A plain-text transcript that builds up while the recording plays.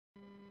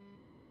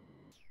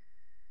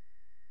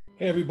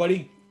Hey,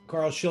 everybody.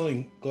 Carl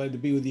Schilling. Glad to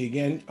be with you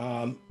again.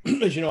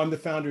 As you know, I'm the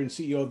founder and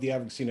CEO of the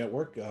Advocacy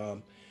Network,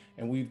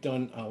 and we've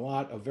done a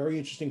lot of very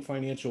interesting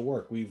financial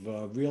work. We've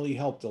really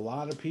helped a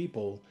lot of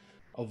people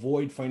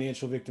avoid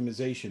financial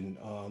victimization,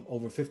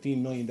 over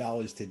 $15 million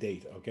to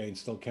date, okay, and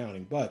still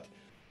counting. But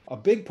a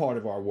big part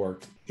of our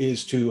work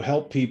is to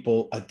help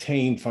people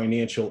attain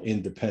financial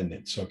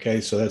independence, okay?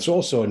 So that's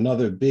also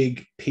another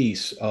big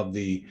piece of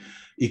the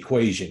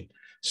equation.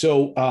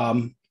 So,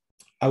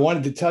 I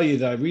wanted to tell you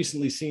that I've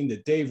recently seen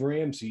that Dave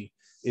Ramsey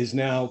is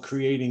now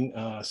creating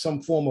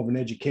some form of an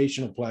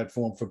educational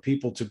platform for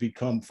people to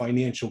become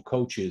financial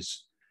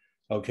coaches,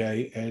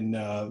 okay?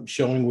 And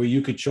showing where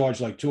you could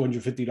charge like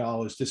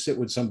 $250 to sit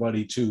with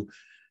somebody to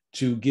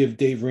give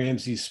Dave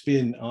Ramsey's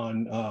spin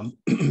on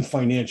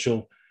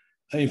financial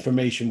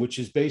information, which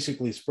is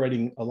basically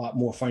spreading a lot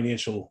more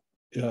financial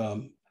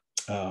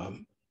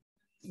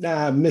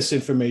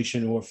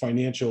misinformation or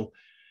financial,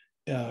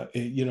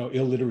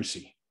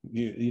 illiteracy.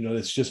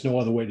 There's just no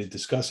other way to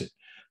discuss it.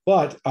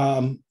 But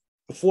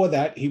for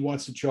that, he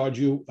wants to charge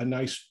you a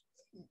nice,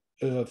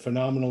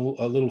 phenomenal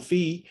little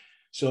fee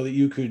so that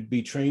you could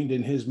be trained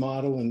in his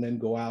model and then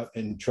go out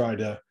and try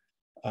to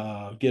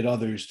get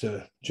others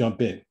to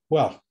jump in.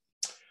 Well,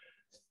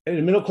 in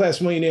the Middle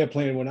Class Millionaire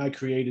Plan, when I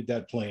created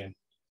that plan,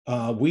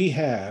 we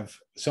have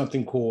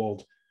something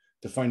called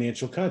the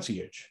Financial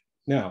Concierge.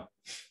 Now,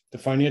 the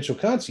Financial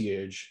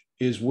Concierge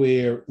is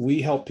where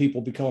we help people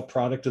become a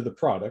product of the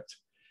product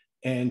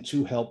and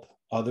to help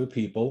other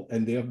people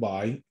and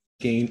thereby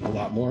gain a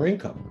lot more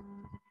income.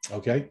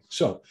 Okay,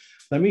 so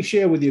let me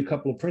share with you a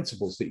couple of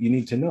principles that you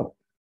need to know.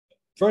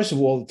 First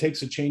of all, it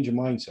takes a change of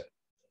mindset.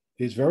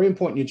 It's very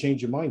important you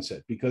change your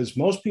mindset because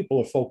most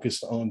people are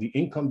focused on the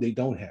income they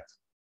don't have.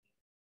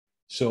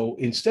 So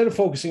instead of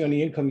focusing on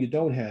the income you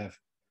don't have,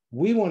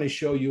 we want to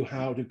show you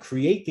how to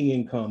create the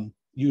income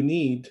you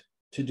need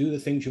to do the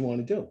things you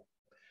want to do.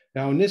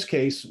 Now, in this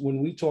case,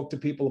 when we talk to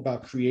people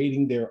about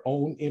creating their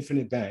own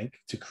infinite bank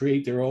to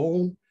create their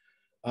own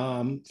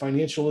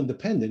financial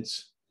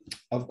independence,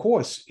 of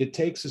course, it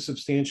takes a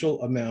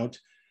substantial amount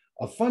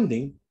of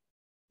funding,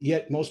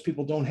 yet most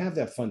people don't have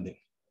that funding.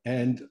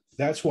 And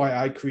that's why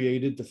I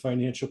created the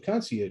Financial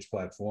Concierge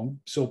platform,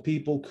 so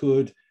people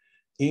could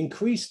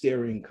increase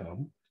their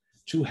income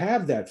to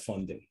have that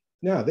funding.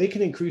 Now, they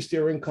can increase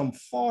their income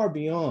far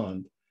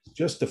beyond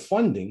just the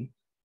funding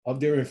of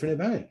their infinite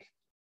bank.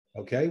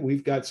 Okay,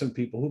 we've got some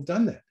people who've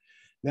done that.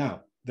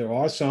 Now, there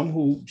are some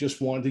who just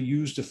want to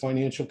use the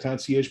Financial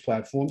Concierge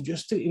platform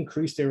just to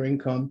increase their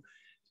income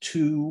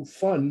to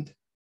fund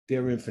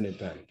their infinite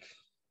bank.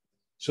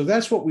 So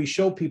that's what we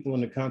show people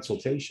in the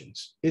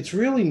consultations. It's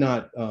really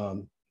not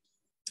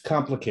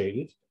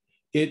complicated.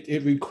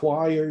 It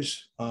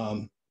requires,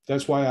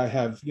 that's why I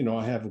have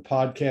a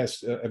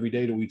podcast every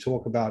day that we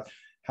talk about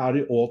how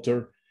to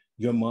alter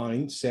your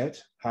mindset,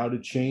 how to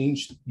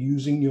change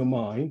using your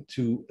mind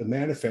to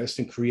manifest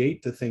and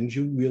create the things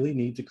you really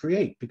need to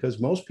create. Because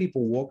most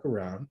people walk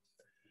around,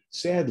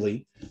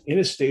 sadly, in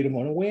a state of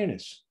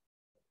unawareness.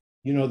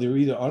 They're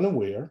either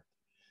unaware,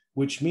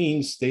 which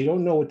means they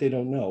don't know what they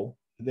don't know.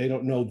 They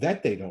don't know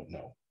that they don't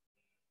know.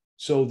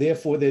 So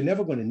therefore, they're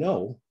never going to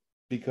know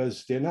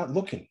because they're not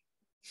looking.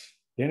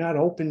 They're not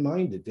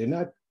open-minded.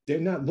 They're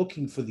not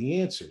looking for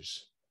the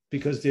answers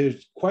because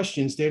there's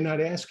questions they're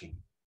not asking.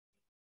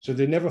 So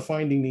they're never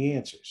finding the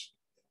answers.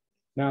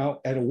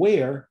 Now, at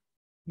aware,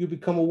 you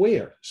become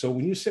aware. So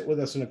when you sit with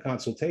us in a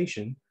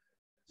consultation,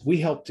 we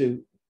help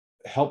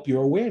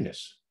your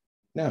awareness.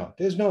 Now,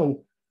 there's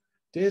no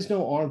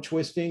arm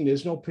twisting,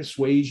 there's no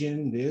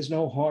persuasion, there's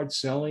no hard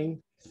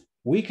selling.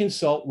 We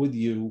consult with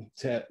you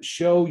to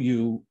show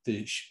you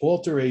the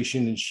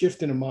alteration and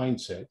shift in a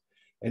mindset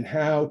and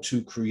how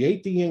to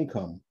create the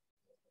income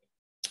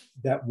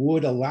that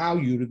would allow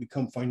you to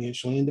become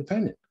financially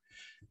independent.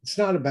 It's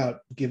not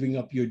about giving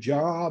up your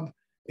job.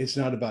 It's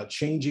not about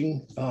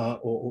changing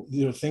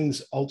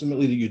things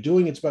ultimately that you're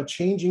doing. It's about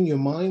changing your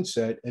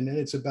mindset. And then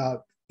it's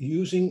about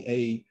using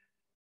a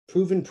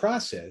proven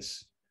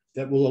process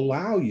that will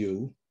allow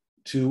you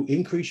to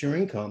increase your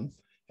income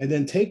and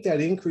then take that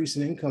increase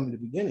in income in the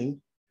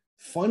beginning,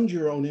 fund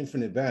your own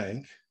infinite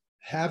bank,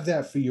 have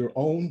that for your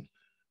own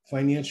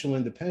financial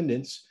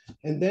independence,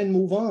 and then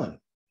move on.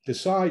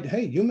 Decide,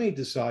 hey, you may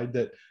decide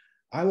that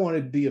I want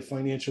to be a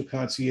financial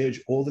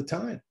concierge all the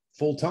time,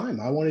 full time.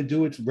 I want to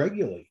do it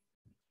regularly.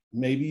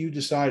 Maybe you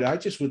decide I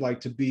just would like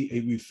to be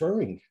a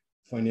referring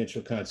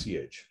financial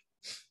concierge.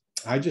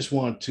 I just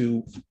want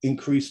to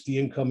increase the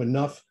income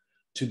enough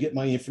to get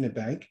my infinite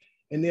bank,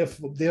 and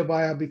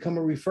thereby I become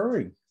a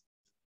referring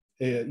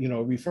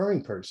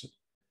person.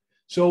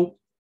 So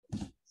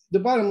the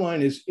bottom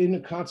line is, in a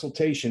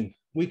consultation,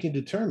 we can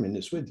determine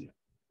this with you.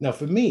 Now,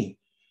 for me,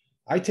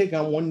 I take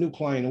on one new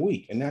client a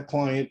week, and that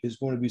client is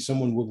going to be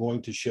someone we're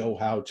going to show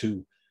how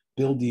to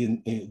build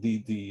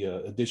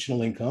the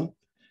additional income,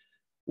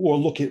 or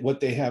look at what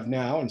they have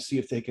now and see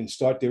if they can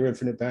start their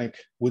infinite bank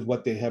with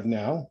what they have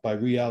now by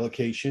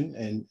reallocation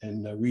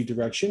and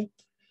redirection,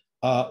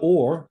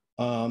 or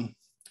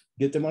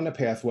get them on a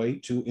pathway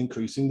to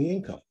increasing the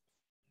income.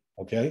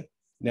 Okay.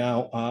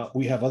 Now,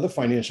 we have other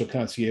financial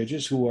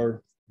concierges who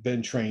are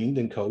been trained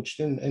and coached,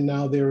 and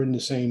now they're in the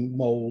same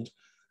mold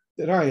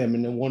that I am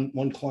in the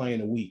one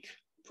client a week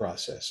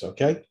process.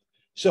 Okay.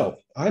 So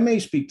I may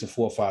speak to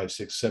 4, 5,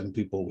 6, 7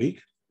 people a week.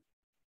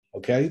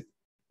 Okay.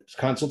 It's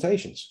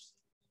consultations.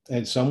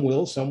 And some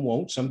will, some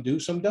won't, some do,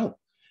 some don't.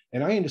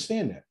 And I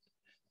understand that.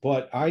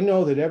 But I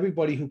know that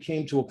everybody who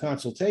came to a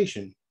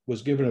consultation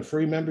was given a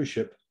free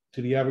membership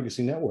to the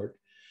Advocacy Network.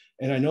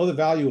 And I know the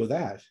value of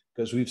that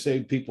because we've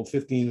saved people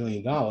 $15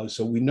 million.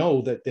 So we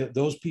know that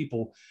those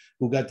people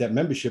who got that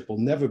membership will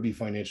never be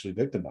financially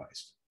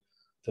victimized.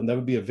 They'll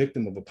never be a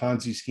victim of a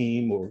Ponzi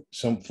scheme or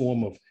some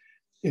form of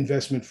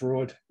investment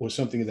fraud or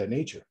something of that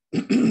nature.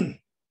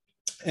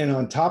 And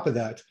on top of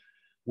that,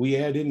 we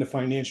add in the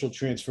financial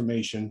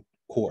transformation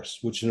course,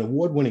 which is an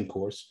award-winning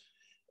course.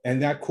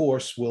 And that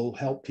course will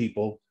help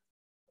people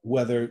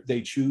whether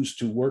they choose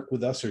to work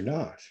with us or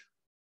not.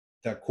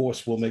 That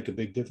course will make a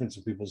big difference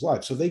in people's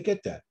lives. So they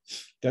get that.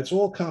 That's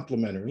all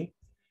complimentary.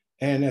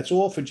 And that's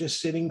all for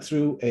just sitting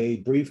through a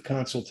brief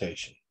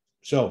consultation.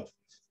 So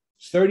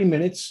it's 30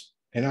 minutes,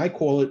 and I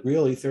call it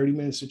really 30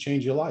 minutes to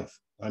change your life.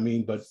 I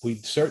mean, but we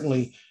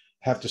certainly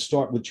have to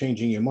start with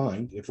changing your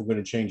mind if we're going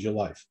to change your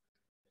life.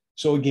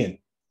 So again,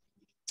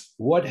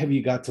 what have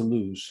you got to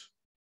lose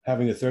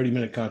having a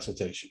 30-minute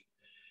consultation?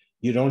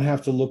 You don't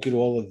have to look at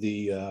all of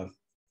the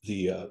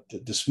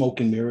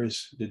smoke and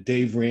mirrors, the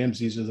Dave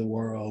Ramseys of the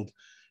world,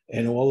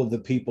 and all of the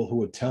people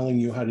who are telling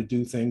you how to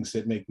do things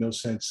that make no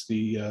sense.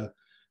 The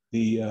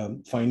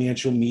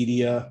financial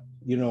media,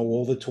 you know,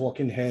 all the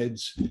talking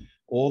heads,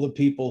 all the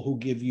people who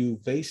give you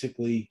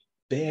basically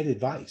bad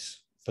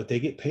advice, but they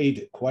get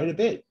paid quite a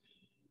bit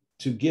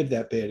to give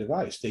that bad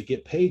advice. They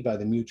get paid by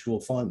the mutual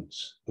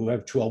funds who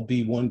have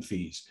 12B1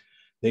 fees.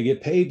 They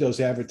get paid those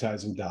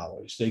advertising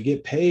dollars. They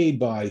get paid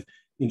by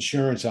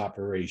insurance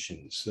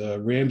operations.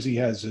 Ramsey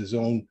has his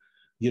own,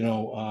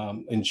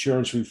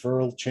 insurance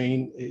referral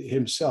chain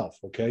himself.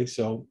 Okay,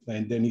 so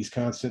and then he's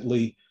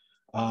constantly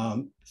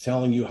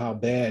telling you how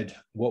bad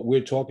what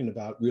we're talking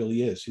about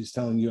really is. He's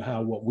telling you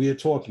how what we're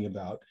talking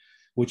about,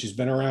 which has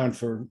been around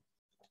for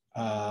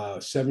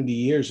 70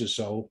 years or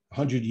so,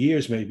 100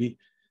 years maybe.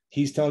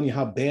 He's telling you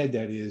how bad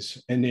that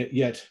is, and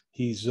yet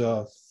he's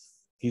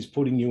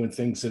putting you in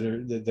things that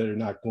are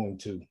not going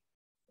to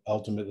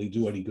ultimately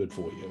do any good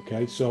for you.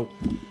 Okay, so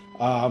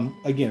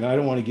again, I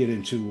don't want to get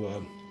into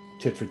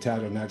tit for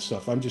tat on that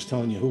stuff. I'm just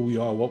telling you who we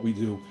are, what we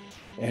do,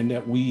 and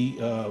that we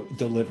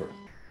deliver.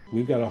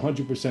 We've got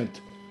 100%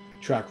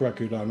 track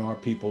record on our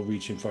people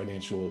reaching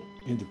financial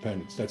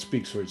independence. That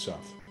speaks for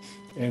itself.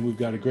 And we've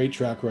got a great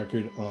track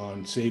record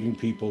on saving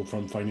people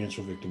from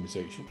financial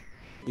victimization.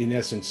 In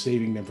essence,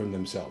 saving them from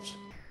themselves.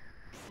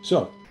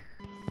 So,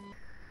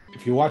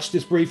 if you watch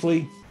this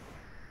briefly,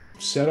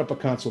 set up a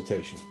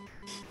consultation.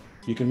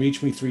 You can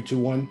reach me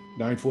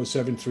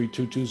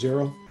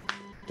 321-947-3220.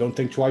 Don't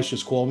think twice,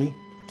 just call me.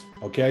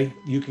 Okay,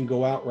 you can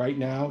go out right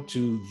now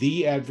to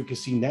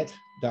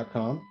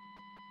theadvocacynet.com,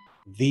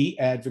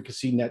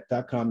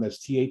 theadvocacynet.com,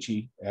 that's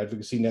THE,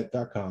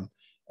 advocacynet.com,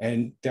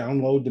 and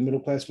download the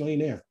Middle Class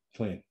Millionaire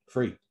plan,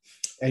 free.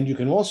 And you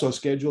can also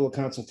schedule a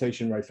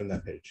consultation right from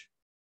that page.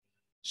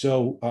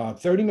 So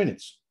 30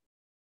 minutes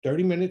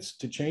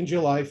to change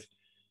your life.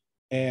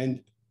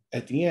 And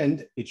at the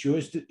end, it's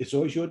yours. It's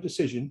always your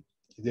decision.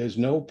 There's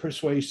no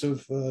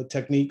persuasive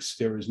techniques.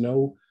 There is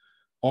no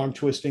arm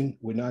twisting.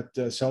 We're not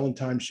selling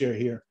timeshare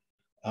here.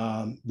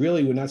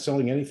 Really, we're not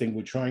selling anything.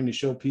 We're trying to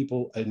show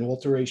people an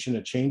alteration,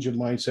 a change of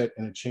mindset,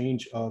 and a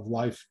change of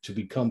life to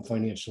become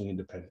financially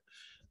independent.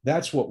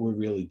 That's what we're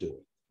really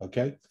doing.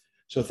 Okay.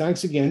 So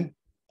thanks again.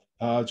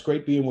 It's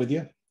great being with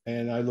you.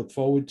 And I look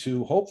forward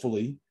to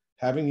hopefully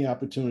having the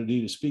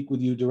opportunity to speak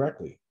with you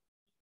directly.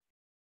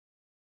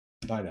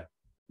 Bye now.